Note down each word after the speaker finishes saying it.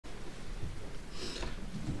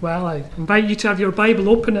Well, I invite you to have your Bible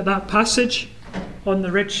open at that passage on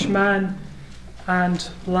the rich man and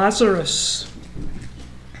Lazarus.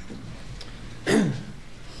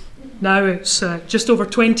 Now it's just over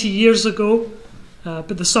 20 years ago,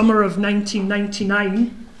 but the summer of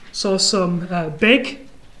 1999 saw some big,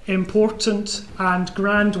 important and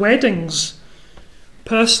grand weddings.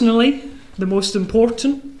 Personally, the most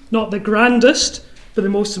important, not the grandest, but the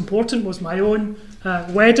most important was my own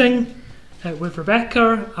wedding with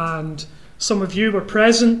Rebecca, and some of you were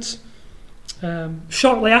present.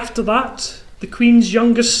 Shortly after that, the Queen's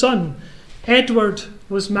youngest son, Edward,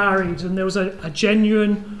 was married, and there was a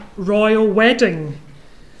genuine royal wedding.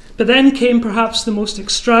 But then came perhaps the most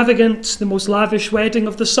extravagant, the most lavish wedding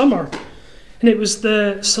of the summer, and it was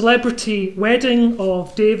the celebrity wedding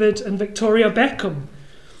of David and Victoria Beckham.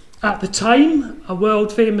 At the time, a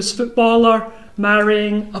world-famous footballer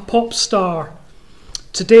marrying a pop star.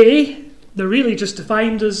 Today, they're really just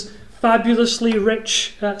defined as fabulously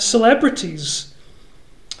rich celebrities.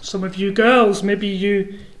 Some of you girls, maybe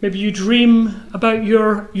you dream about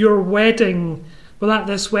your wedding. Well, at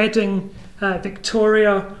this wedding,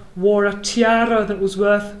 Victoria wore a tiara that was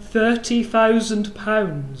worth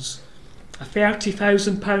 £30,000. A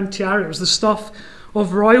 £30,000 tiara. It was the stuff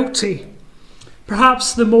of royalty.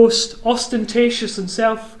 Perhaps the most ostentatious and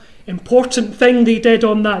self-important thing they did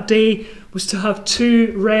on that day was to have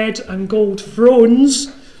two red and gold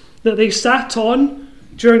thrones that they sat on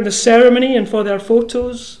during the ceremony and for their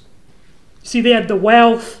photos. See, they had the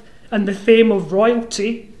wealth and the fame of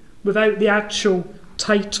royalty without the actual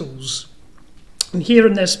titles. And here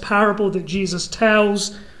in this parable that Jesus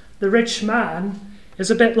tells, the rich man is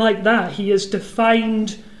a bit like that. He is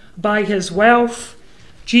defined by his wealth.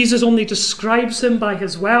 Jesus only describes him by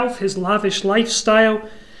his wealth, his lavish lifestyle,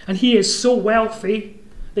 and he is so wealthy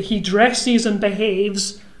that he dresses and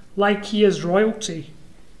behaves like he is royalty.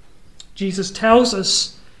 Jesus tells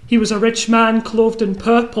us he was a rich man clothed in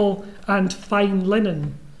purple and fine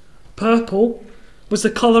linen. Purple was the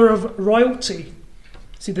colour of royalty.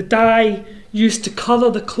 See, the dye used to colour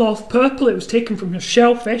the cloth purple. It was taken from a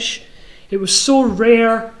shellfish. It was so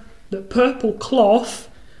rare that purple cloth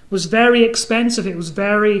was very expensive. It was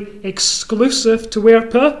very exclusive to wear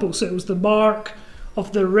purple. So it was the mark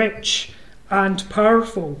of the rich and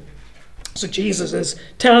powerful. So Jesus is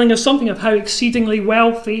telling us something of how exceedingly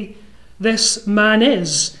wealthy this man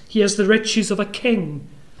is. He has the riches of a king.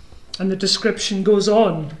 And the description goes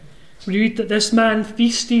on. We read that this man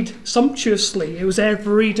feasted sumptuously. It was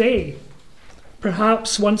every day.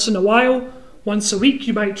 Perhaps once in a while, once a week,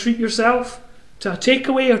 you might treat yourself to a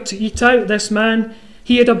takeaway or to eat out. This man,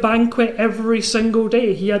 he had a banquet every single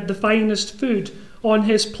day. He had the finest food on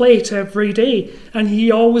his plate every day, and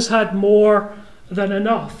he always had more than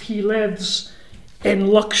enough. He lives in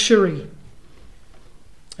luxury.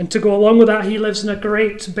 And to go along with that, he lives in a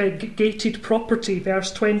great big gated property.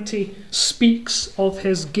 Verse 20 speaks of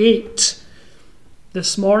his gate.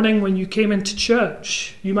 This morning when you came into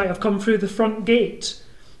church, you might have come through the front gate.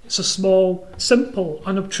 It's a small, simple,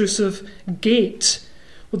 unobtrusive gate.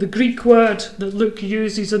 Well, the Greek word that Luke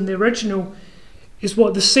uses in the original is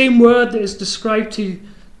what the same word that is described to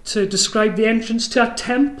describe the entrance to a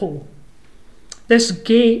temple. This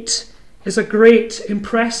gate is a great,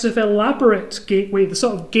 impressive, elaborate gateway, the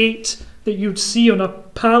sort of gate that you'd see on a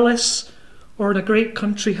palace or in a great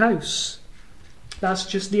country house. That's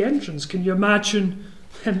just the entrance. Can you imagine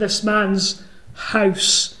in this man's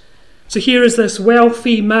house? So here is this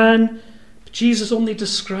wealthy man. Jesus only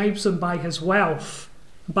describes him by his wealth,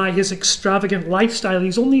 by his extravagant lifestyle.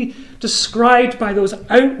 He's only described by those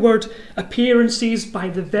outward appearances, by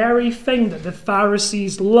the very thing that the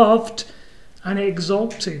Pharisees loved and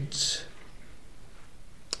exalted.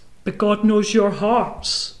 But God knows your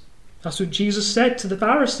hearts. That's what Jesus said to the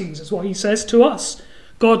Pharisees. It's what he says to us.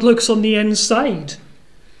 God looks on the inside.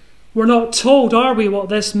 We're not told, are we, what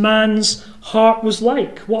this man's heart was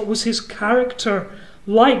like? What was his character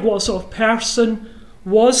like? What sort of person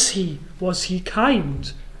was he? Was he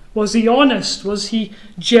kind? Was he honest? Was he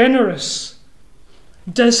generous?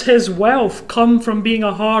 Does his wealth come from being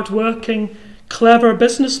a hard-working, clever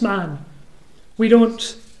businessman? We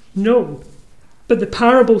don't know. But the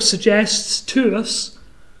parable suggests to us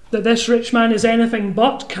that this rich man is anything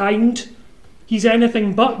but kind. He's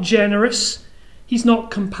anything but generous. He's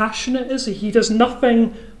not compassionate, is he? He does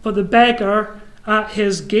nothing for the beggar at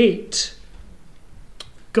his gate.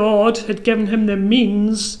 God had given him the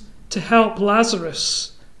means to help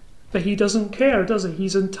Lazarus, but he doesn't care, does he?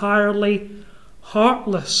 He's entirely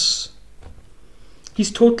heartless.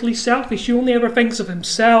 He's totally selfish. He only ever thinks of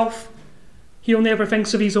himself. He only ever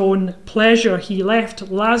thinks of his own pleasure. He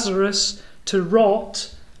left Lazarus to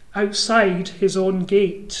rot outside his own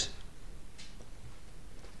gate.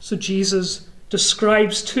 So Jesus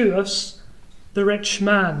describes to us the rich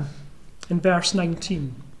man in verse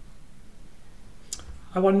 19.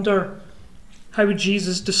 I wonder, how would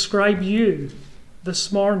Jesus describe you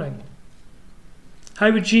this morning?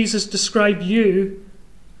 How would Jesus describe you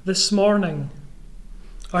this morning?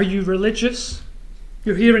 Are you religious?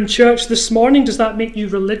 You're here in church this morning. Does that make you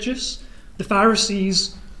religious? The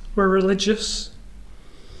Pharisees were religious.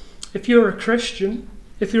 If you're a Christian,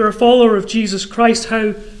 if you're a follower of Jesus Christ,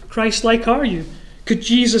 how Christ-like are you? Could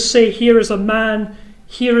Jesus say, here is a man,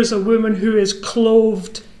 here is a woman who is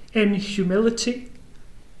clothed in humility,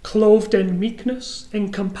 clothed in meekness,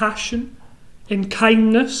 in compassion, in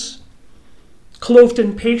kindness, clothed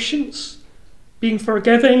in patience, being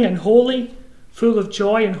forgiving and holy, full of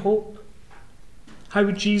joy and hope? How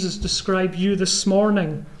would Jesus describe you this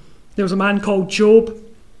morning? There was a man called Job.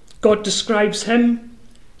 God describes him.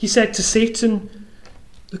 He said to Satan,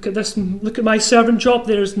 look at this, look at my servant Job.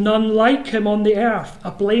 There is none like him on the earth, a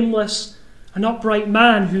blameless, an upright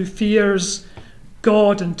man who fears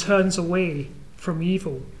God and turns away from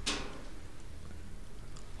evil.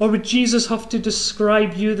 Or would Jesus have to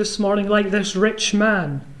describe you this morning like this rich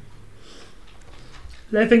man,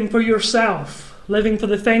 living for yourself, living for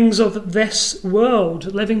the things of this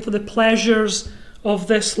world, living for the pleasures of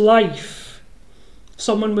this life,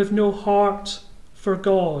 someone with no heart for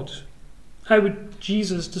God? How would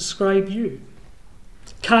Jesus describe you?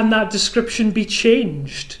 Can that description be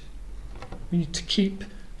changed? We need to keep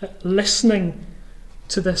listening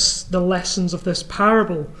to the lessons of this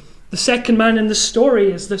parable. The second man in the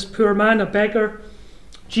story is this poor man, a beggar.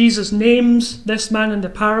 Jesus names this man in the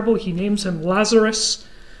parable. He names him Lazarus.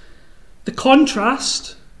 The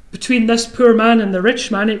contrast between this poor man and the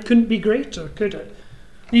rich man, it couldn't be greater, could it?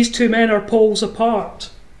 These two men are poles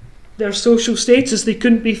apart. Their social status, they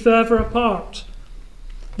couldn't be further apart.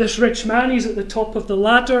 This rich man, he's at the top of the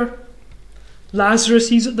ladder. Lazarus,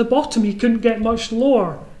 he's at the bottom. He couldn't get much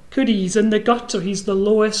lower, could he? He's in the gutter. He's the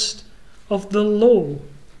lowest of the low.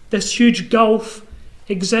 This huge gulf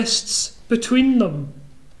exists between them.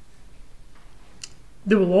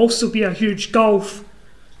 There will also be a huge gulf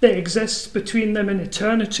that exists between them in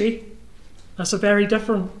eternity. That's a very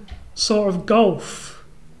different sort of gulf.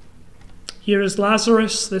 Here is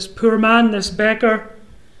Lazarus, this poor man, this beggar.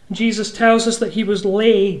 Jesus tells us that he was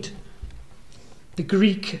laid. The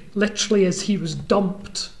Greek literally is he was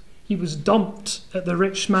dumped. He was dumped at the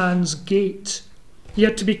rich man's gate. He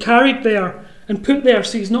had to be carried there and put there.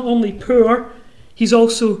 So he's not only poor, he's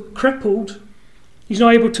also crippled. He's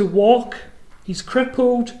not able to walk. He's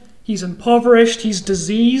crippled. He's impoverished. He's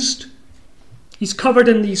diseased. He's covered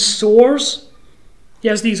in these sores. He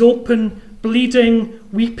has these open, bleeding,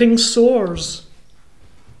 weeping sores.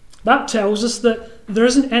 That tells us that there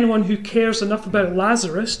isn't anyone who cares enough about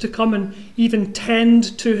Lazarus to come and even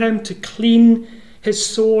tend to him, to clean his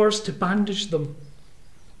sores, to bandage them.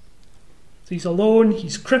 So he's alone,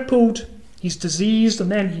 he's crippled, he's diseased,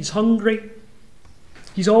 and then he's hungry.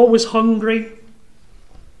 He's always hungry.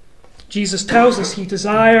 Jesus tells us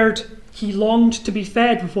he longed to be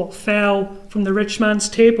fed with what fell from the rich man's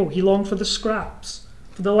table. He longed for the scraps,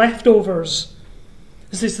 for the leftovers.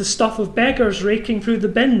 This is the stuff of beggars raking through the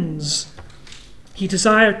bins. He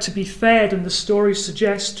desired to be fed, and the story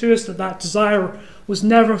suggests to us that that desire was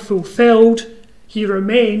never fulfilled. He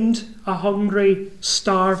remained a hungry,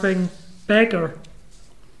 starving beggar.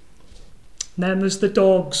 And then there's the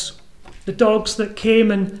dogs that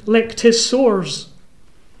came and licked his sores.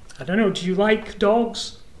 I don't know, do you like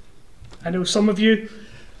dogs? I know some of you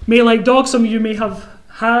may like dogs, some of you may have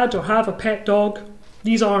had or have a pet dog.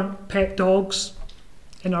 These aren't pet dogs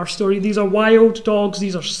in our story. These are wild dogs,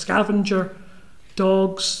 these are scavenger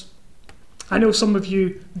dogs. I know some of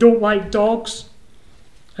you don't like dogs.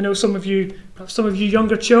 I know some of you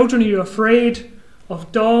younger children, are you afraid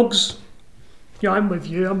of dogs? Yeah, I'm with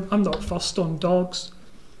you. I'm not fussed on dogs.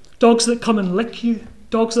 Dogs that come and lick you.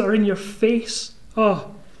 Dogs that are in your face.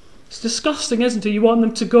 Oh, it's disgusting, isn't it? You want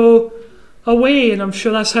them to go away, and I'm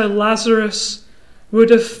sure that's how Lazarus would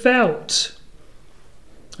have felt.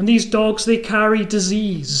 And these dogs, they carry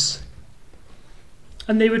disease.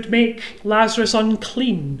 And they would make Lazarus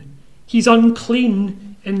unclean. He's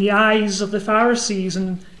unclean in the eyes of the Pharisees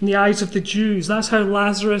and in the eyes of the Jews. That's how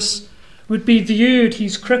Lazarus would be viewed.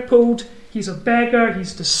 He's crippled, he's a beggar,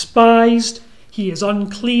 he's despised, he is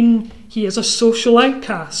unclean, he is a social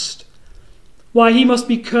outcast. Why, he must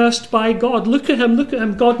be cursed by God. Look at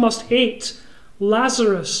him, God must hate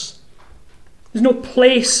Lazarus. There's no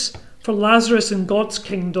place for Lazarus in God's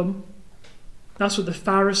kingdom. That's what the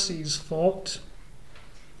Pharisees thought.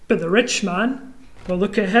 But the rich man, Well,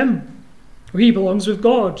 look at him. Well, he belongs with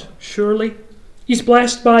God, surely. He's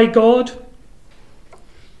blessed by God.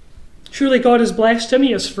 Surely God has blessed him.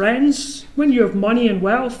 He has friends. When you have money and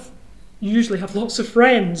wealth, you usually have lots of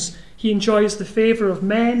friends. He enjoys the favour of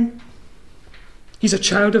men. He's a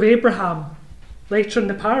child of Abraham. Later in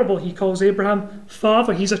the parable, he calls Abraham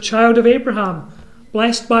father. He's a child of Abraham.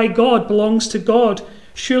 Blessed by God, belongs to God.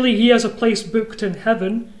 Surely he has a place booked in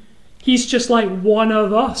heaven. He's just like one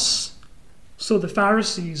of us. So the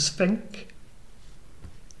Pharisees think.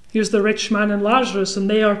 Here's the rich man and Lazarus, and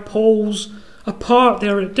they are poles apart. They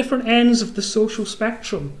are at different ends of the social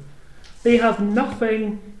spectrum. They have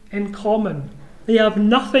nothing in common. They have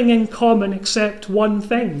nothing in common except one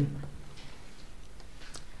thing.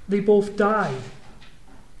 They both died.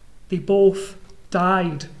 They both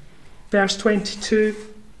died. Verse 22,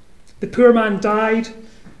 the poor man died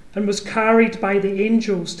and was carried by the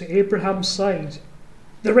angels to Abraham's side.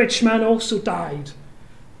 The rich man also died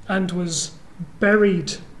and was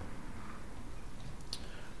buried.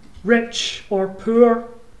 Rich or poor,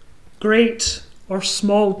 great or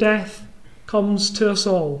small, death comes to us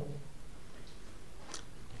all.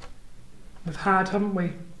 We've had, haven't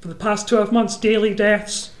we, for the past 12 months, daily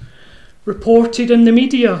deaths reported in the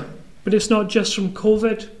media, but it's not just from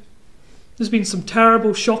COVID. There's been some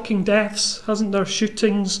terrible, shocking deaths, hasn't there?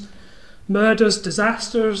 Shootings, murders,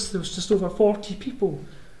 disasters. There was just over 40 people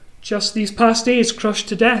just these past days crushed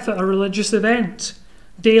to death at a religious event.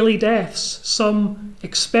 Daily deaths, some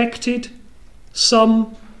expected,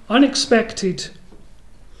 some unexpected.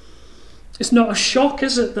 It's not a shock,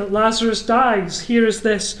 is it, that Lazarus dies? Here is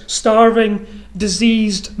this starving,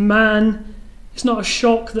 diseased man. It's not a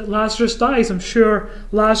shock that Lazarus dies. I'm sure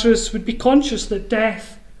Lazarus would be conscious that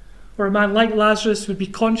death, or a man like Lazarus would be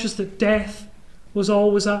conscious that death was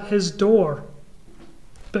always at his door.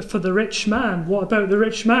 But for the rich man, what about the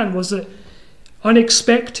rich man? Was it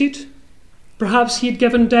unexpected? Perhaps he had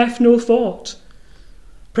given death no thought.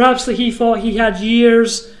 Perhaps that he thought he had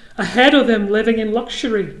years ahead of him living in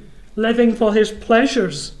luxury, living for his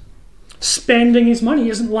pleasures, spending his money.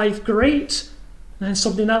 Isn't life great? And then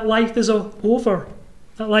suddenly that life is over.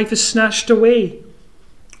 That life is snatched away.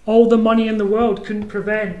 All the money in the world couldn't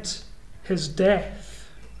prevent his death.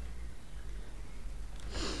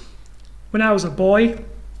 When I was a boy,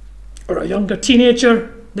 or a younger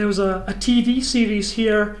teenager, there was a TV series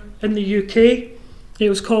here in the UK. It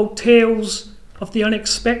was called Tales of the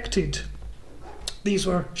Unexpected. These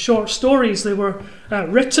were short stories. They were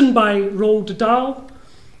written by Roald Dahl.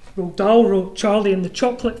 Roald Dahl wrote Charlie and the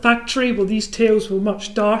Chocolate Factory. Well, these tales were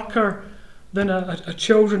much darker than a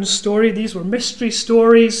children's story. These were mystery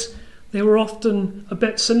stories. They were often a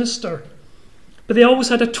bit sinister. But they always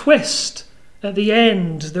had a twist at the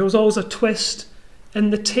end. There was always a twist in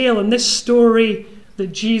the tale. And this story that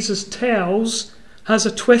Jesus tells has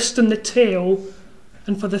a twist in the tale.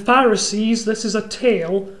 And for the Pharisees, this is a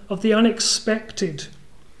tale of the unexpected.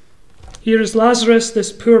 Here is Lazarus,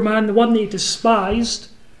 this poor man, the one they despised,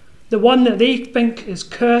 the one that they think is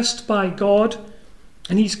cursed by God,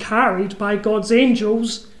 and he's carried by God's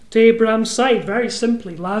angels to Abraham's side. Very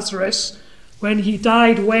simply, Lazarus, when he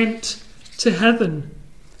died, went to heaven.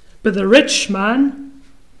 But the rich man,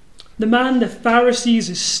 the man the Pharisees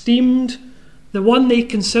esteemed, the one they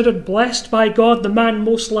considered blessed by God, the man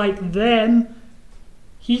most like them,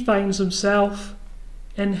 he finds himself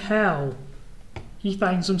in hell. He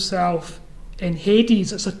finds himself in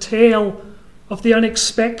Hades. It's a tale of the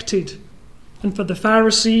unexpected. And for the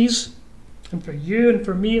Pharisees, and for you and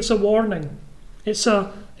for me, it's a warning. It's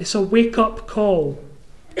a wake-up call.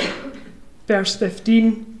 Verse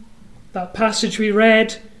 15, that passage we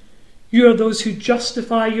read, you are those who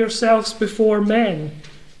justify yourselves before men.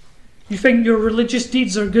 You think your religious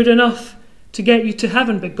deeds are good enough to get you to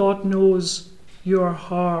heaven, but God knows your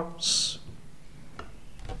hearts.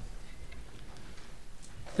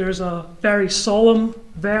 There's a very solemn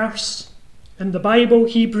verse in the Bible,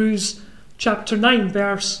 Hebrews chapter 9,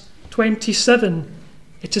 verse 27.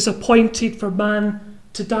 It is appointed for man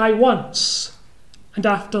to die once, and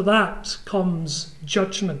after that comes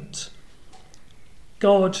judgment.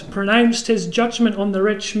 God pronounced his judgment on the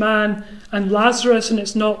rich man and Lazarus, and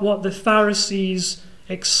it's not what the Pharisees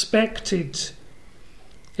expected.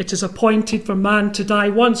 It is appointed for man to die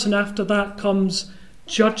once, and after that comes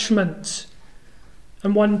judgment.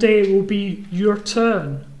 And one day it will be your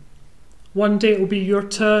turn. One day it will be your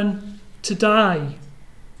turn to die.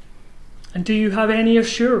 And do you have any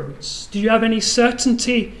assurance? Do you have any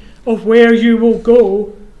certainty of where you will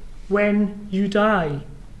go when you die?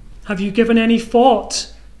 Have you given any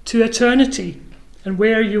thought to eternity and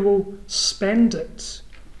where you will spend it?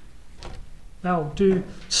 Now, do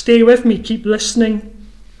stay with me, keep listening.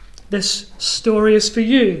 This story is for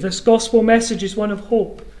you. This gospel message is one of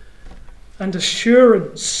hope and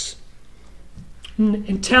assurance.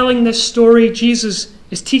 In telling this story, Jesus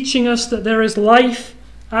is teaching us that there is life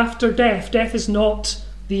after death. Death is not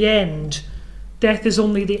the end. Death is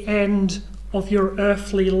only the end of your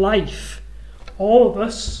earthly life. All of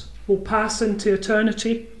us will pass into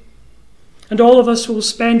eternity, and all of us will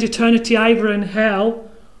spend eternity either in hell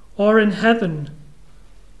or in heaven.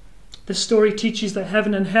 This story teaches that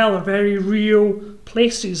heaven and hell are very real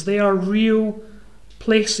places. They are real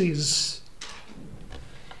places.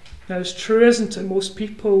 Now, it's true, isn't it? Most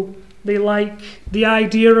people, they like the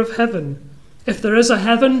idea of heaven. If there is a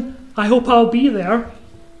heaven, I hope I'll be there.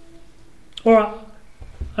 Or,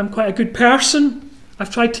 I'm quite a good person.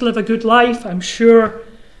 I've tried to live a good life. I'm sure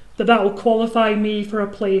that will qualify me for a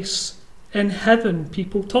place in heaven.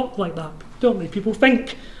 People talk like that, don't they? People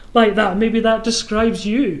think like that. Maybe that describes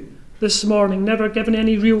you this morning, never given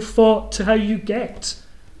any real thought to how you get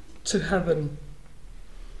to heaven.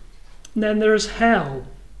 And then there is hell.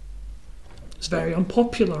 It's very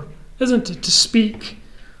unpopular, isn't it, to speak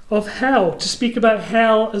of hell, to speak about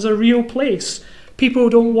hell as a real place. People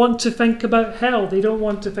don't want to think about hell. They don't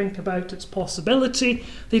want to think about its possibility.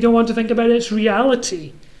 They don't want to think about its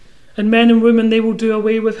reality. And men and women, they will do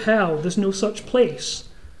away with hell. There's no such place.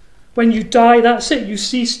 When you die, that's it. You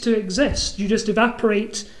cease to exist. You just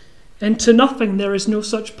evaporate into nothing. There is no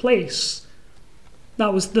such place.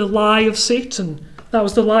 That was the lie of Satan. That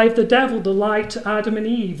was the lie of the devil, the lie to Adam and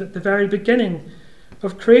Eve at the very beginning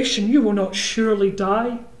of creation. You will not surely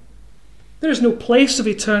die. There is no place of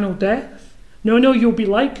eternal death. No, you'll be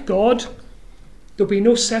like God. There'll be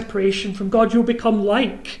no separation from God. You'll become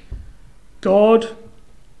like God.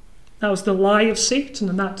 That was the lie of Satan,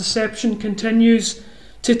 and that deception continues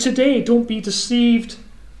to today. Don't be deceived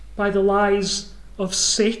by the lies of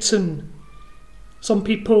Satan. Some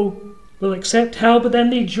people will accept hell, but then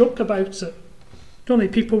they joke about it. Don't they?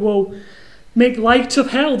 People will make light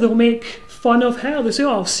of hell. They'll make fun of hell. They say,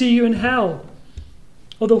 I'll see you in hell.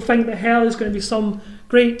 Or they'll think that hell is going to be some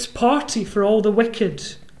great party for all the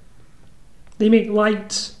wicked. They make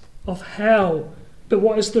light of hell. But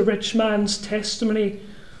what is the rich man's testimony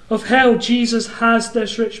of hell? Jesus has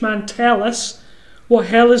this rich man tell us what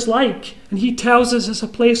hell is like. And he tells us it's a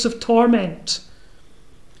place of torment.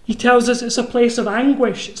 He tells us it's a place of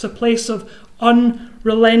anguish. It's a place of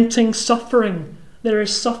unrelenting suffering. There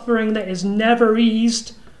is suffering that is never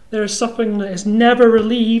eased. There is suffering that is never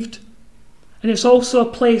relieved. And it's also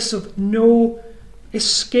a place of no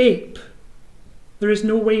escape. There is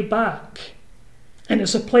no way back. And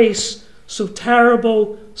it's a place so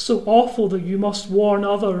terrible, so awful that you must warn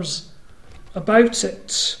others about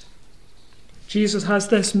it. Jesus has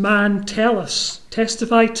this man tell us,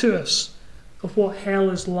 testify to us of what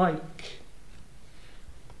hell is like.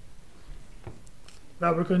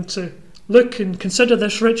 Now we're going to look and consider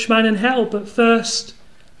this rich man in hell, but first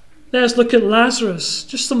let's look at Lazarus.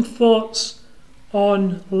 Just some thoughts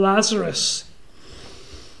on Lazarus.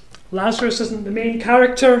 Lazarus isn't the main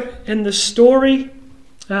character in the story.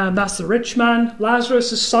 That's the rich man.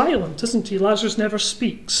 Lazarus is silent, isn't he? Lazarus never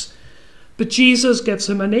speaks. But Jesus gives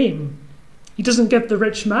him a name. He doesn't give the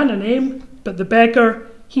rich man a name, but the beggar,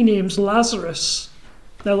 he names Lazarus.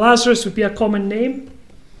 Now, Lazarus would be a common name.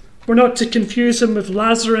 We're not to confuse him with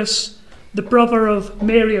Lazarus, the brother of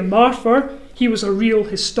Mary and Martha. He was a real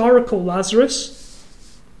historical Lazarus.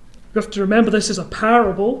 You have to remember this is a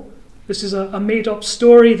parable. This is a made-up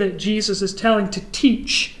story that Jesus is telling to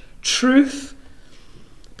teach truth.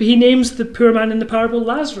 But he names the poor man in the parable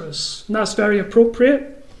Lazarus, and that's very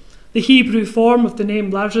appropriate. The Hebrew form of the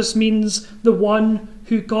name Lazarus means the one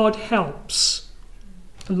who God helps.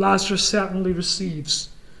 And Lazarus certainly receives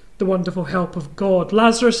the wonderful help of God.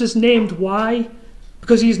 Lazarus is named, why?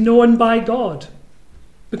 Because he's known by God.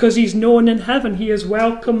 Because he's known in heaven. He is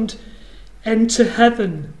welcomed into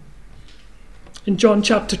heaven. In John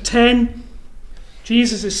chapter 10,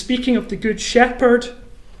 Jesus is speaking of the Good Shepherd.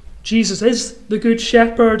 Jesus is the Good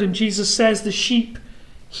Shepherd, and Jesus says the sheep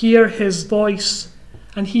hear his voice,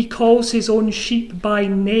 and he calls his own sheep by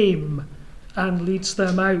name and leads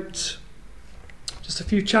them out. Just a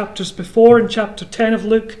few chapters before, in chapter 10 of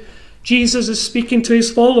Luke, Jesus is speaking to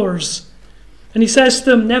his followers, and he says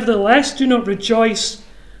to them, "Nevertheless, do not rejoice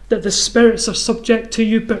that the spirits are subject to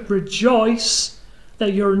you, but rejoice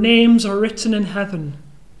that your names are written in heaven."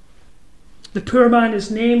 The poor man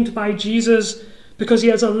is named by Jesus because he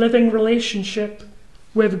has a living relationship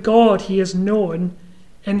with God. He is known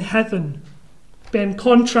in heaven. But in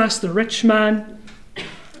contrast, the rich man,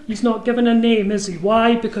 he's not given a name, is he?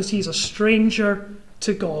 Why? Because he's a stranger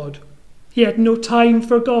to God. He had no time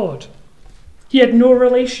for God. He had no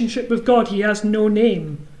relationship with God. He has no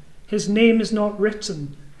name. His name is not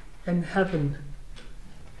written in heaven.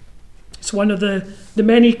 It's one of the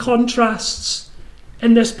many contrasts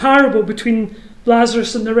in this parable between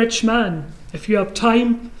Lazarus and the rich man. If you have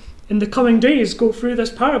time in the coming days, go through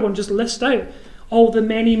this parable and just list out all the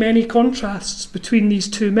many, many contrasts between these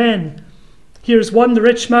two men. Here's one: the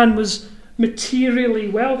rich man was materially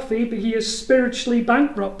wealthy, but he is spiritually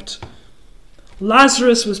bankrupt.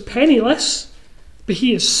 Lazarus was penniless, but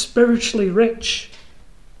he is spiritually rich.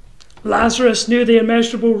 Lazarus knew the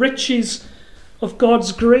immeasurable riches of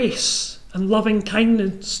God's grace and loving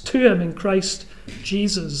kindness to him in Christ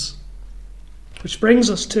Jesus. Which brings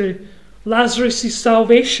us to Lazarus'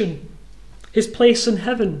 salvation, his place in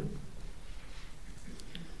heaven.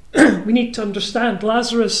 We need to understand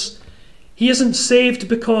Lazarus, he isn't saved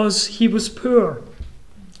because he was poor.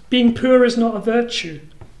 Being poor is not a virtue.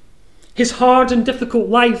 His hard and difficult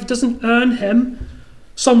life doesn't earn him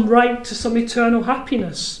some right to some eternal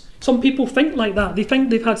happiness. Some people think like that. They think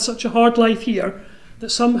they've had such a hard life here that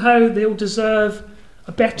somehow they'll deserve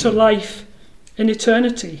a better life in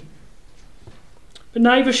eternity. But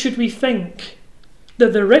neither should we think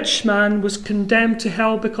that the rich man was condemned to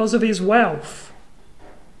hell because of his wealth.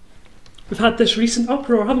 We've had this recent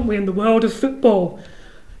uproar, haven't we, in the world of football.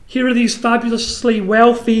 Here are these fabulously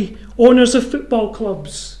wealthy owners of football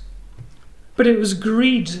clubs. But it was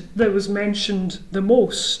greed that was mentioned the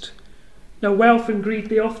most. Now, wealth and greed,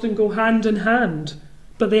 they often go hand in hand,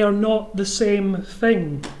 but they are not the same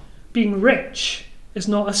thing. Being rich is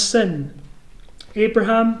not a sin.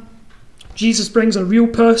 Abraham, Jesus brings a real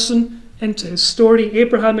person into his story.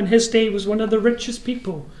 Abraham in his day was one of the richest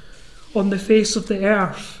people on the face of the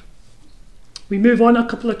earth. We move on a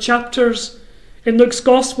couple of chapters in Luke's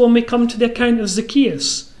Gospel and we come to the account of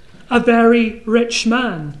Zacchaeus, a very rich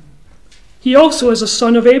man. He also is a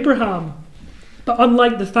son of Abraham. But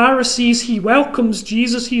unlike the Pharisees, he welcomes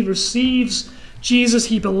Jesus, he receives Jesus,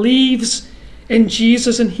 he believes in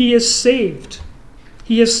Jesus, and he is saved.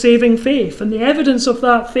 He has saving faith. And the evidence of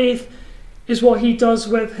that faith is what he does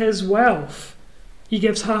with his wealth. He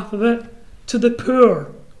gives half of it to the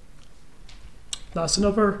poor. That's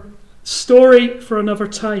another story for another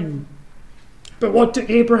time. But what do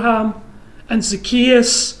Abraham and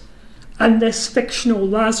Zacchaeus and this fictional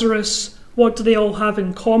Lazarus, what do they all have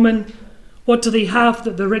in common? What do they have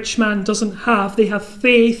that the rich man doesn't have? They have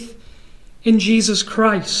faith in Jesus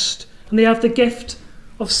Christ. And they have the gift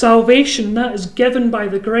of salvation. That is given by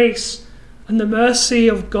the grace and the mercy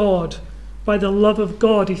of God, by the love of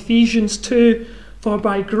God. Ephesians 2, for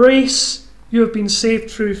by grace you have been saved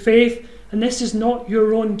through faith. And this is not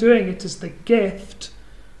your own doing. It is the gift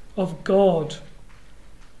of God.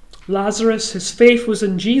 Lazarus, his faith was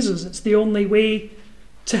in Jesus. It's the only way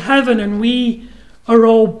to heaven. And we are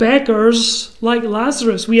all beggars like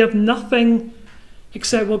Lazarus. We have nothing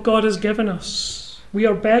except what God has given us. We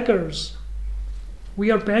are beggars.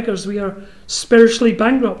 We are beggars. We are spiritually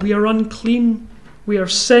bankrupt. We are unclean. We are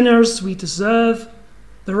sinners. We deserve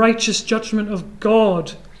the righteous judgment of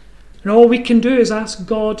God. And all we can do is ask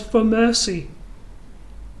God for mercy.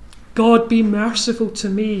 God, be merciful to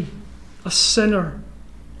me, a sinner.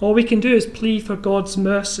 All we can do is plead for God's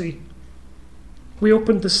mercy. We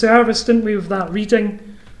opened the service, didn't we, with that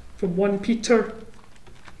reading from 1 Peter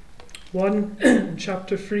 1,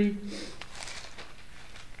 chapter 3.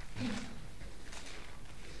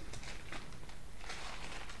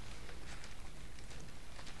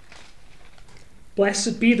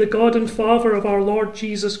 Blessed be the God and Father of our Lord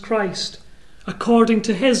Jesus Christ. According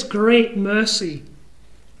to his great mercy,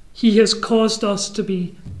 he has caused us to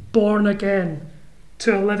be born again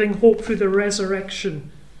to a living hope through the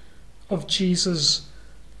resurrection of Jesus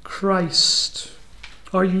Christ.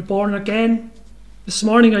 Are you born again? This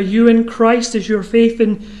morning, are you in Christ? Is your faith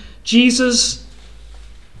in Jesus?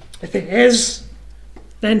 If it is,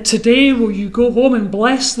 then today will you go home and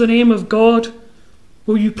bless the name of God?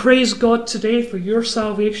 Will you praise God today for your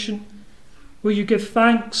salvation? Will you give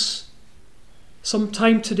thanks?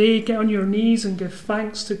 Sometime today, get on your knees and give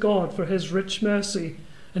thanks to God for his rich mercy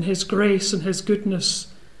and his grace and his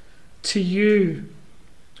goodness to you.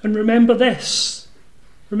 And remember this,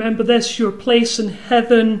 your place in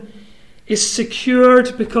heaven is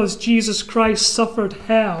secured because Jesus Christ suffered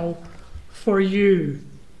hell for you.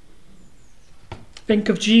 Think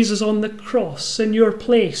of Jesus on the cross in your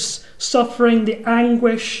place, suffering the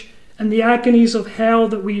anguish and the agonies of hell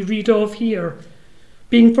that we read of here,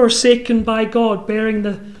 being forsaken by God, bearing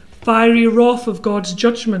the fiery wrath of God's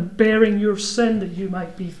judgment, bearing your sin that you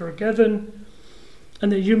might be forgiven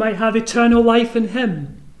and that you might have eternal life in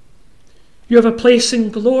him. You have a place in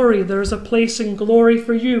glory. There is a place in glory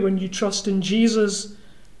for you when you trust in Jesus.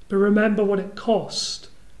 But remember what it cost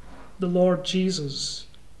the Lord Jesus.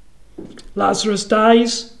 Lazarus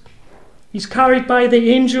dies. He's carried by the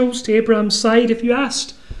angels to Abraham's side. If you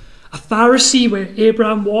asked a Pharisee where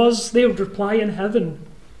Abraham was, they would reply in heaven.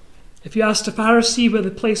 If you asked a Pharisee where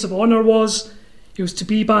the place of honour was, it was to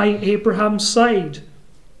be by Abraham's side.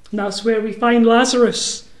 And that's where we find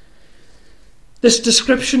Lazarus. This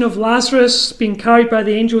description of Lazarus being carried by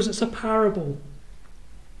the angels, it's a parable.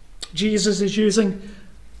 Jesus is using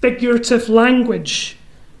figurative language,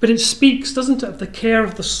 but it speaks, doesn't it, of the care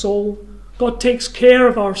of the soul. God takes care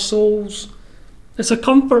of our souls. It's a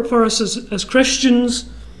comfort for us as Christians.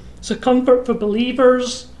 It's a comfort for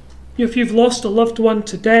believers. If you've lost a loved one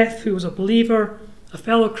to death who was a believer, a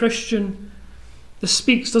fellow Christian, this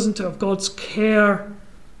speaks, doesn't it, of God's care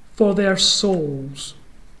for their souls.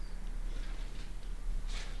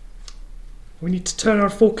 We need to turn our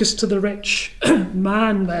focus to the rich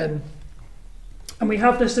man then. And we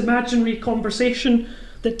have this imaginary conversation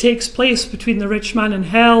that takes place between the rich man in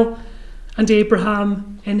hell and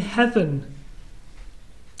Abraham in heaven.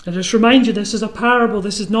 I just remind you, this is a parable.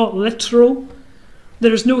 This is not literal.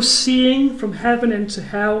 There is no seeing from heaven into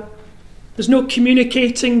hell. There's no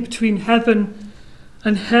communicating between heaven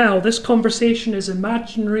and hell. This conversation is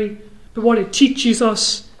imaginary, but what it teaches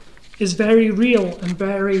us is very real and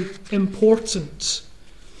very important.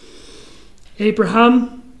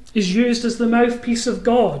 Abraham is used as the mouthpiece of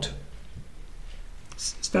God.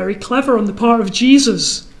 It's very clever on the part of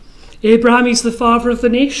Jesus. Abraham is the father of the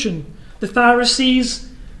nation. The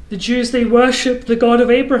Pharisees, the Jews, they worship the God of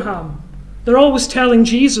Abraham. They're always telling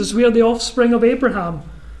Jesus, we are the offspring of Abraham.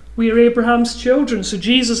 We are Abraham's children. So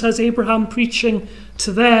Jesus has Abraham preaching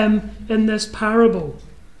to them in this parable.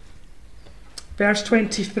 Verse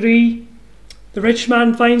 23, the rich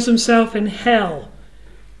man finds himself in hell,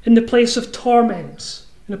 in the place of torment,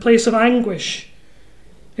 in a place of anguish,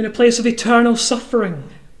 in a place of eternal suffering.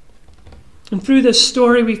 And through this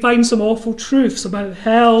story we find some awful truths about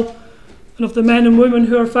hell and of the men and women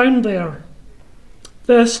who are found there.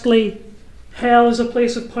 Firstly, hell is a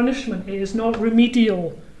place of punishment. It is not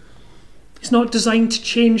remedial. It's not designed to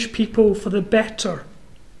change people for the better.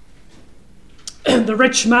 The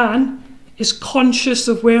rich man is conscious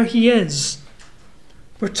of where he is.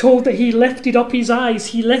 We're told that he lifted up his eyes.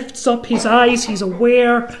 He lifts up his eyes. He's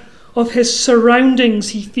aware of his surroundings.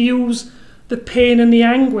 He feels the pain and the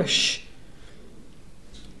anguish.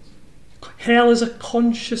 Hell is a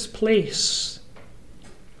conscious place.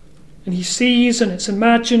 And he sees, and it's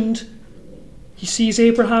imagined, he sees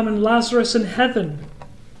Abraham and Lazarus in heaven.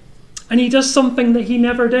 And he does something that he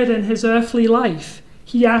never did in his earthly life.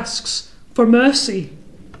 He asks for mercy.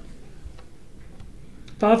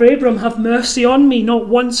 Father Abraham, have mercy on me. Not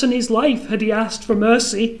once in his life had he asked for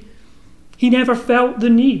mercy. He never felt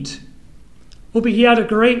the need. Oh, but he had a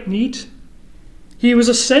great need. He was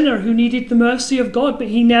a sinner who needed the mercy of God, but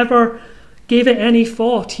he never gave it any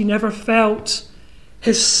thought. He never felt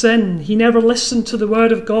his sin. He never listened to the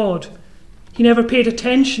word of God. He never paid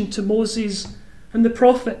attention to Moses and the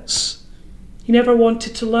prophets. He never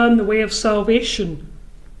wanted to learn the way of salvation.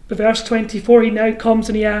 But verse 24, he now comes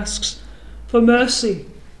and he asks for mercy.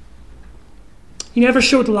 He never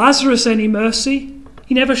showed Lazarus any mercy.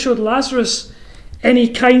 He never showed Lazarus any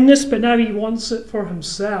kindness, but now he wants it for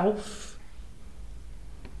himself.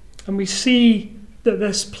 And we see that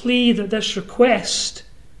this plea, that this request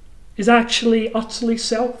is actually utterly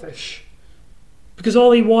selfish. Because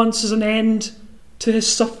all he wants is an end to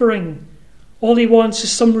his suffering. All he wants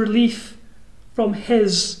is some relief from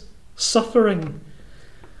his suffering.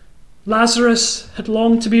 Lazarus had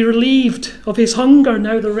longed to be relieved of his hunger.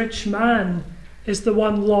 Now the rich man is the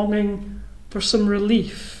one longing for some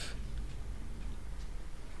relief.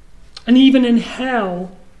 And even in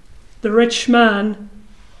hell, the rich man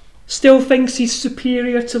still thinks he's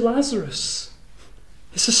superior to Lazarus.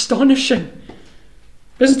 It's astonishing,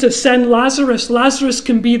 isn't it? Send Lazarus. Lazarus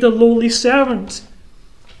can be the lowly servant.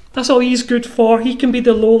 That's all he's good for. He can be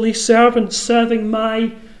the lowly servant serving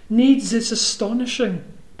my needs. It's astonishing.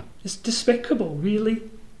 It's despicable, really.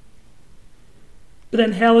 But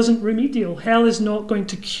then hell isn't remedial. Hell is not going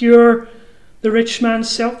to cure the rich man's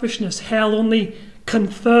selfishness. Hell only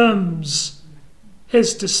confirms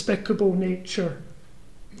his despicable nature.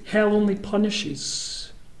 Hell only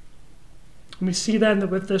punishes. And we see then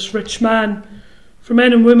that with this rich man, for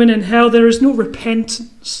men and women in hell, there is no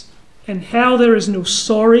repentance. In hell there is no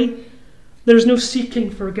sorry. There is no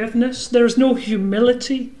seeking forgiveness. There is no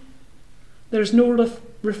humility. There is no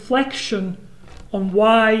reflection on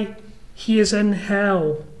why he is in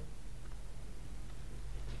hell.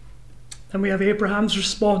 And we have Abraham's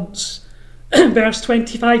response. Verse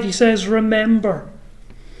 25, he says, remember.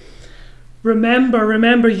 Remember,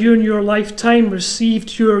 remember you in your lifetime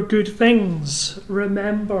received your good things.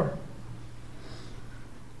 Remember.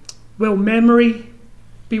 Will memory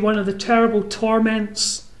be one of the terrible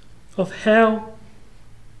torments of hell?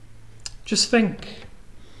 Just think.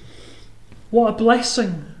 What a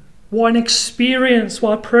blessing. What an experience.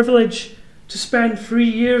 What a privilege to spend 3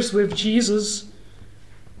 years with Jesus.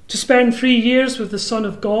 To spend 3 years with the Son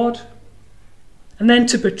of God. And then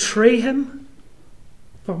to betray him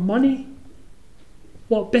for money.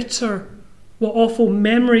 What bitter, what awful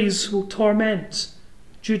memories will torment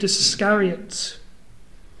Judas Iscariot.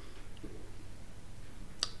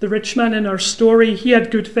 The rich man in our story, he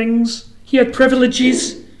had good things. He had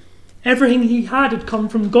privileges. Everything he had come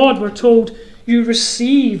from God. We're told, you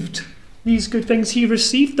received these good things. He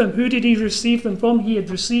received them. Who did he receive them from? He had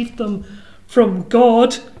received them from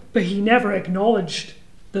God, but he never acknowledged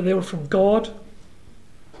that they were from God.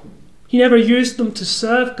 He never used them to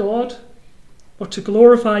serve God or to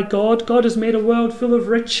glorify God. God has made a world full of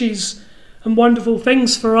riches and wonderful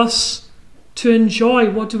things for us to enjoy.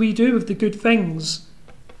 What do we do with the good things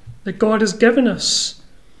that God has given us?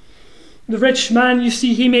 The rich man, you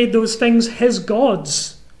see, he made those things his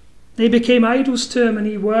gods. They became idols to him and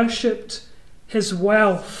he worshipped his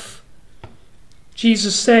wealth.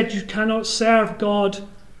 Jesus said, you cannot serve God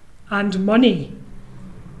and money.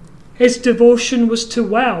 His devotion was to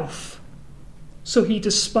wealth, so he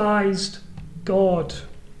despised God.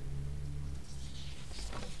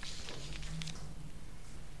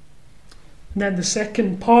 And then the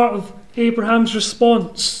second part of Abraham's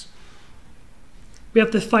response, we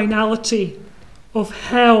have the finality of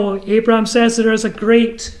hell. Abraham says there is a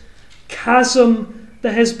great chasm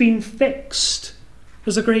that has been fixed.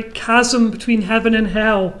 There's a great chasm between heaven and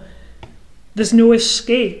hell. There's no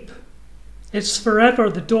escape. It's forever.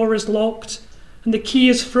 The door is locked and the key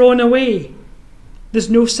is thrown away. There's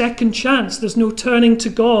no second chance. There's no turning to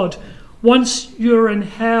God. Once you're in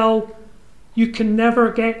hell, you can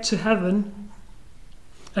never get to heaven.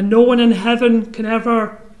 And no one in heaven can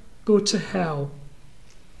ever go to hell.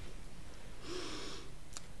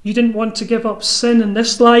 You didn't want to give up sin in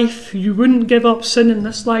this life. You wouldn't give up sin in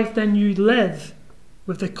this life, then you live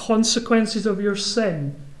with the consequences of your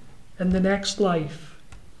sin in the next life.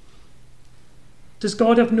 Does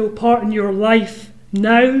God have no part in your life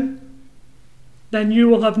now? Then you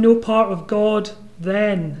will have no part of God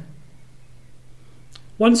then.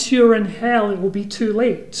 Once you're in hell, it will be too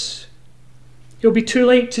late. It will be too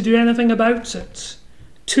late to do anything about it.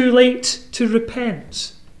 Too late to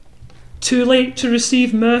repent. Too late to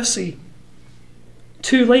receive mercy.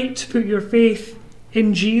 Too late to put your faith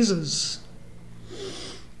in Jesus.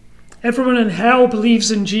 Everyone in hell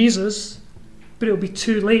believes in Jesus, but it'll be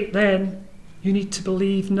too late then. You need to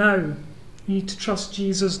believe now. You need to trust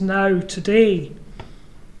Jesus now, today.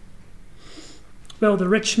 Well, the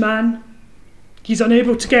rich man, he's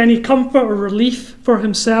unable to get any comfort or relief for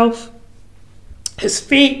himself. His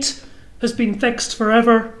fate has been fixed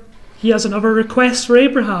forever. He has another request for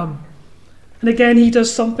Abraham. And again, he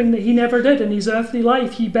does something that he never did in his earthly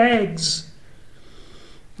life. He begs.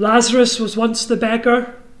 Lazarus was once the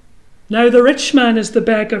beggar. Now the rich man is the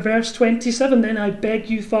beggar. Verse 27, then I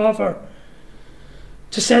beg you, Father,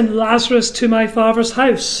 to send Lazarus to my father's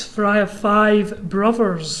house, for I have 5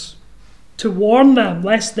 brothers, to warn them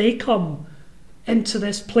lest they come into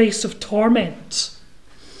this place of torment.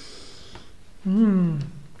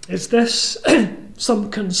 Is this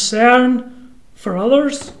some concern for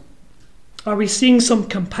others? Are we seeing some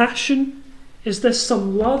compassion? Is this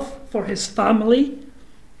some love for his family?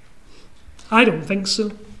 I don't think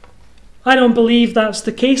so. I don't believe that's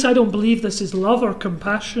the case. I don't believe this is love or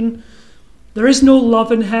compassion. There is no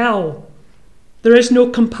love in hell. There is no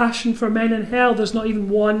compassion for men in hell. There's not even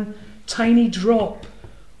one tiny drop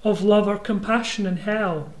of love or compassion in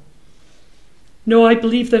hell. No, I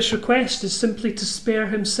believe this request is simply to spare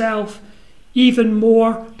himself even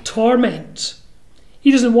more torment.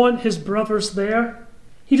 He doesn't want his brothers there.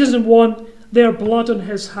 He doesn't want their blood on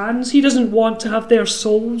his hands. He doesn't want to have their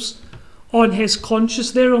souls on his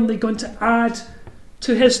conscience. They're only going to add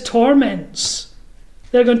to his torments.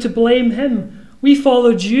 They're going to blame him. We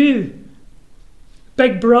followed you.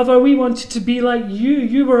 Big brother, we wanted to be like you.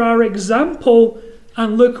 You were our example,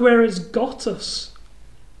 and look where it's got us.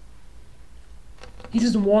 He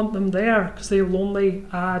doesn't want them there because they will only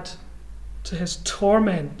add to his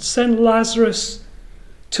torment. Send Lazarus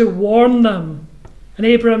to warn them. And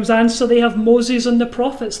Abraham's answer, they have Moses and the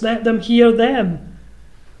prophets. Let them hear them.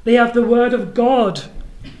 They have the word of God.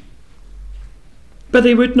 But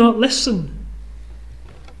they would not listen.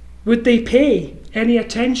 Would they pay any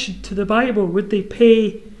attention to the Bible? Would they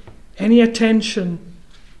pay any attention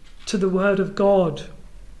to the Word of God?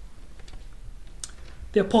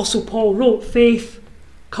 The Apostle Paul wrote, faith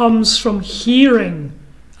comes from hearing,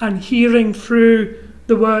 and hearing through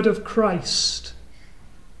the Word of Christ.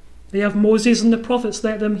 They have Moses and the prophets,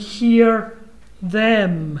 let them hear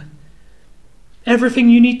them. Everything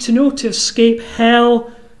you need to know to escape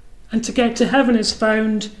hell and to get to heaven is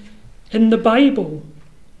found in the Bible.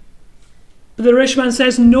 But the rich man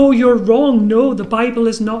says, no, you're wrong. No, the Bible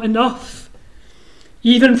is not enough.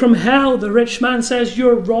 Even from hell, the rich man says,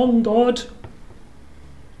 you're wrong, God.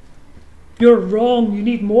 You're wrong. You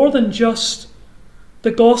need more than just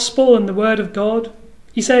the gospel and the word of God.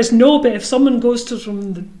 He says, no, but if someone goes to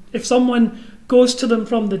them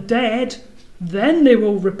from the dead, then they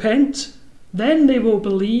will repent. Then they will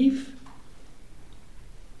believe.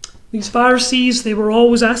 These Pharisees, they were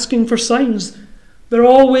always asking for signs. They're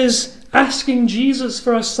always asking Jesus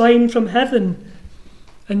for a sign from heaven.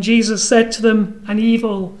 And Jesus said to them, an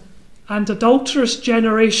evil and adulterous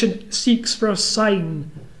generation seeks for a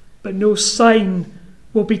sign, but no sign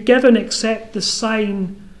will be given except the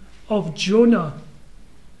sign of Jonah.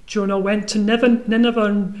 Jonah went to Nineveh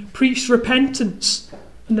and preached repentance,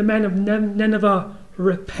 and the men of Nineveh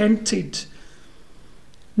repented.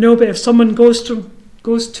 No, but if someone goes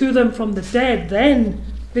to them from the dead, then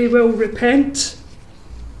they will repent.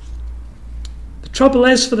 The trouble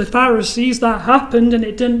is, for the Pharisees, that happened and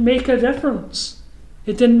it didn't make a difference.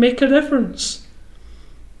 It didn't make a difference.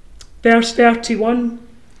 Verse 31,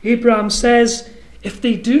 Abraham says, if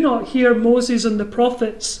they do not hear Moses and the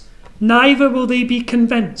prophets, neither will they be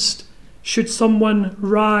convinced should someone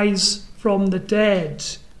rise from the dead.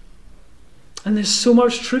 And there's so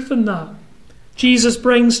much truth in that. Jesus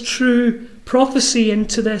brings true prophecy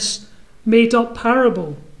into this made-up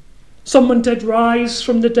parable. Someone did rise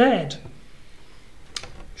from the dead.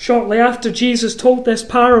 Shortly after Jesus told this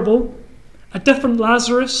parable, a different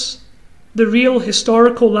Lazarus, the real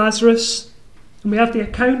historical Lazarus, and we have the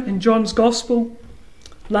account in John's Gospel,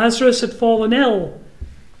 Lazarus had fallen ill,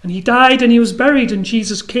 and he died and he was buried, and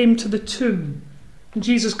Jesus came to the tomb. And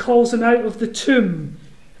Jesus calls him out of the tomb,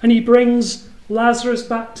 and he brings Lazarus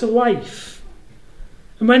back to life.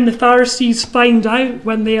 And when the Pharisees find out,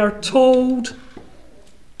 when they are told,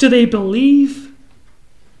 do they believe?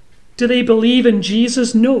 Do they believe in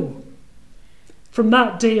Jesus? No. From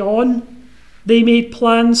that day on, they made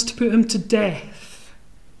plans to put him to death.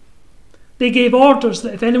 They gave orders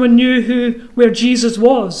that if anyone knew where Jesus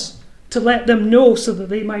was, to let them know so that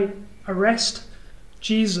they might arrest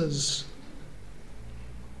Jesus.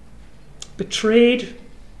 Betrayed,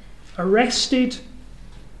 arrested,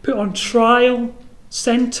 put on trial,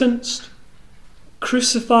 sentenced,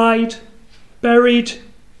 crucified, buried,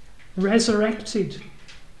 resurrected.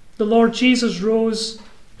 The Lord Jesus rose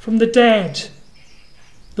from the dead.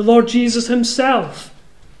 The Lord Jesus himself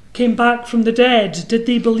came back from the dead. Did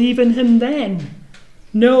they believe in him then?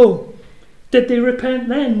 No. Did they repent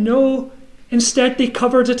then? No. Instead, they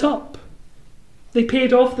covered it up. They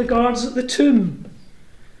paid off the guards at the tomb.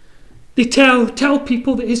 They tell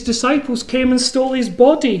people that his disciples came and stole his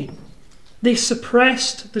body. They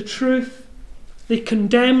suppressed the truth. They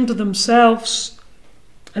condemned themselves.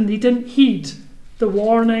 And they didn't heed the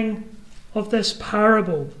warning of this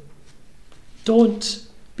parable. Don't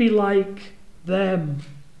be like them.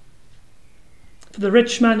 For the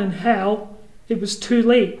rich man in hell, it was too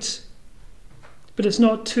late. But it's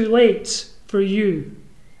not too late for you.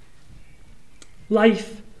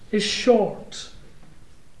 Life is short.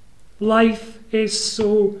 Life is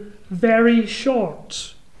so very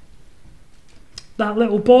short. That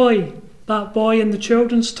little boy, that boy in the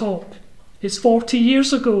children's talk, is 40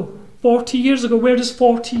 years ago. 40 years ago. Where does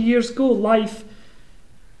 40 years go? Life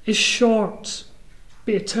is short,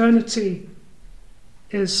 but eternity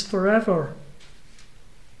is forever.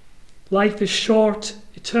 Life is short,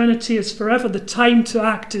 eternity is forever. The time to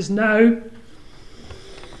act is now.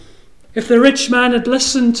 If the rich man had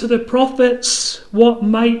listened to the prophets, what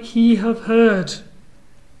might he have heard?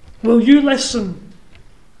 Will you listen?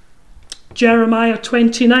 Jeremiah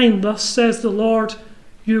 29, thus says the Lord,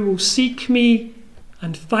 you will seek me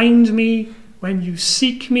and find me when you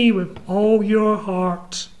seek me with all your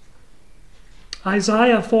heart.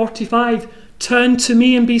 Isaiah 45, turn to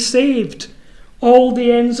me and be saved, all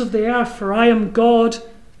the ends of the earth, for I am God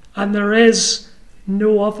and there is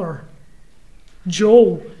no other.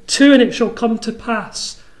 Joel 2, and it shall come to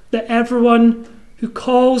pass that everyone who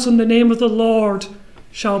calls on the name of the Lord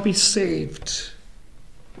shall be saved.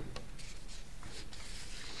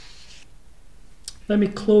 Let me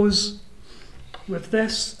close with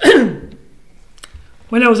this.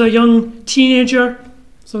 When I was a young teenager,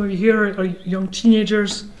 some of you here are young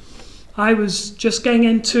teenagers, I was just getting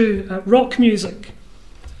into rock music.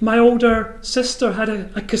 My older sister had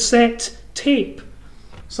a cassette tape.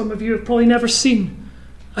 Some of you have probably never seen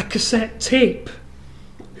a cassette tape.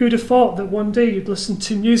 Who'd have thought that one day you'd listen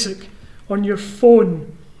to music on your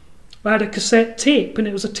phone? I had a cassette tape, and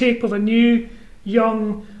it was a tape of a new,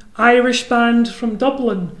 young Irish band from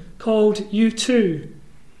Dublin called U2.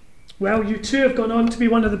 Well, U2 have gone on to be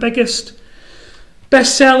one of the biggest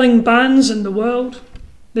best-selling bands in the world.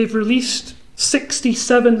 They've released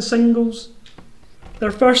 67 singles. Their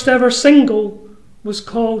first ever single was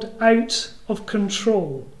called Out of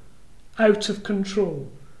Control. Out of Control.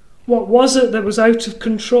 What was it that was out of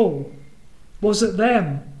control? Was it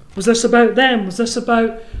them? Was this about them? Was this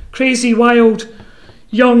about crazy, wild,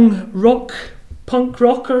 young punk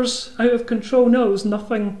rockers out of control? No, it was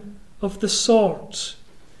nothing of the sort.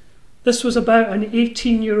 This was about an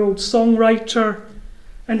 18-year-old songwriter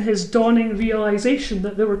and his dawning realization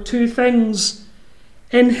that there were two things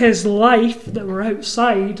in his life that were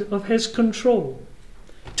outside of his control.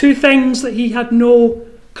 Two things that he had no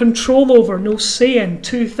control over, no say in.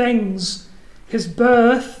 Two things: his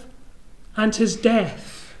birth and his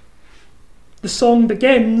death. The song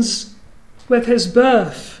begins with his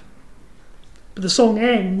birth, but the song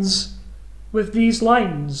ends with these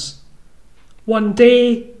lines: "One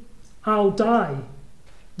day I'll die.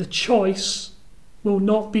 The choice will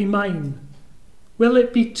not be mine. Will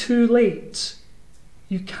it be too late?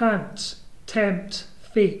 You can't tempt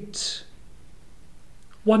fate.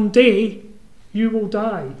 One day you will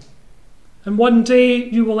die, and one day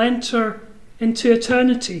you will enter into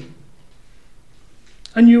eternity,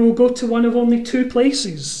 and you will go to one of only two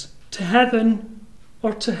places, to heaven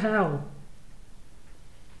or to hell.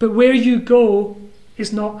 But where you go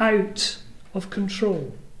is not out of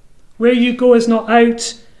control. Where you go is not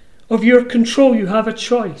out of your control. You have a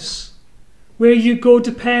choice. Where you go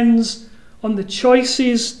depends on the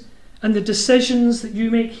choices and the decisions that you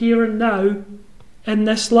make here and now in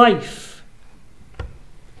this life.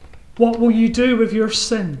 What will you do with your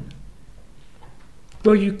sin?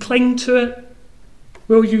 Will you cling to it?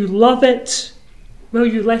 Will you love it? Will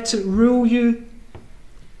you let it rule you?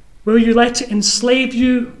 Will you let it enslave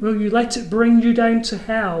you? Will you let it bring you down to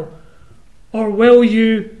hell? Or will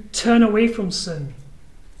you turn away from sin?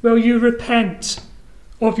 Will you repent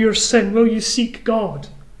of your sin? Will you seek God?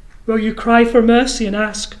 Will you cry for mercy and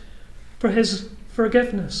ask for his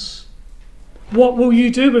forgiveness? What will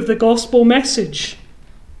you do with the gospel message?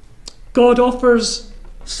 God offers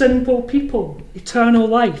sinful people eternal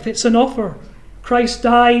life. It's an offer. Christ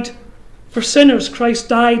died for sinners. Christ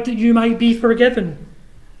died that you might be forgiven,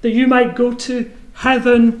 that you might go to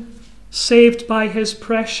heaven saved by his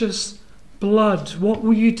precious blood. What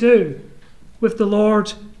will you do with the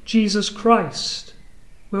Lord Jesus Christ?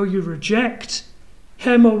 Will you reject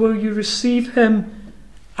him, or will you receive him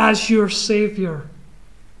as your Saviour?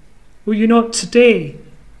 Will you not today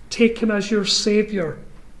take him as your Saviour?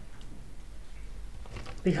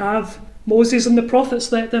 They have Moses and the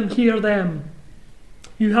prophets, let them hear them.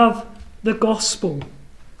 You have the gospel.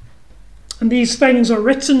 And these things are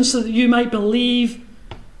written so that you might believe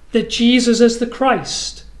that Jesus is the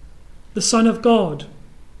Christ, the Son of God,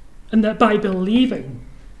 and that by believing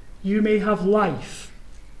you may have life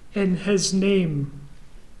in his name.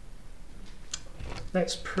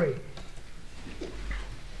 Let's pray.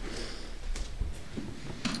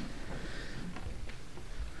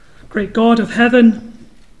 Great God of heaven,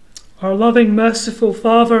 our loving, merciful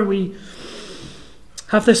Father, we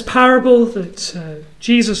have this parable that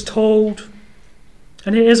Jesus told,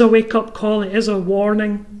 and it is a wake-up call, it is a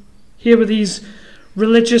warning. Here were these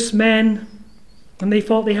religious men, and they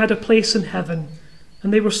thought they had a place in heaven,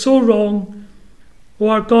 and they were so wrong. O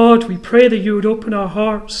our God, we pray that you would open our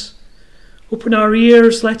hearts, open our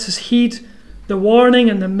ears, let us heed the warning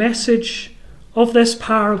and the message of this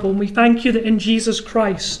parable. And we thank you that in Jesus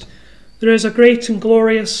Christ there is a great and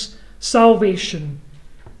glorious salvation.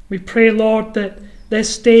 We pray, Lord, that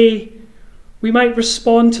this day we might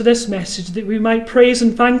respond to this message, that we might praise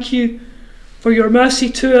and thank you for your mercy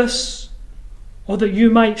to us, or that you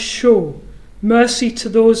might show mercy to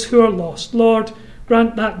those who are lost. Lord,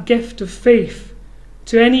 grant that gift of faith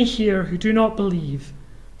to any here who do not believe.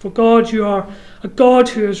 For God, you are a God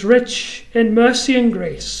who is rich in mercy and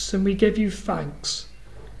grace, and we give you thanks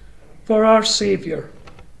for our Saviour.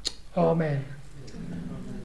 Amen.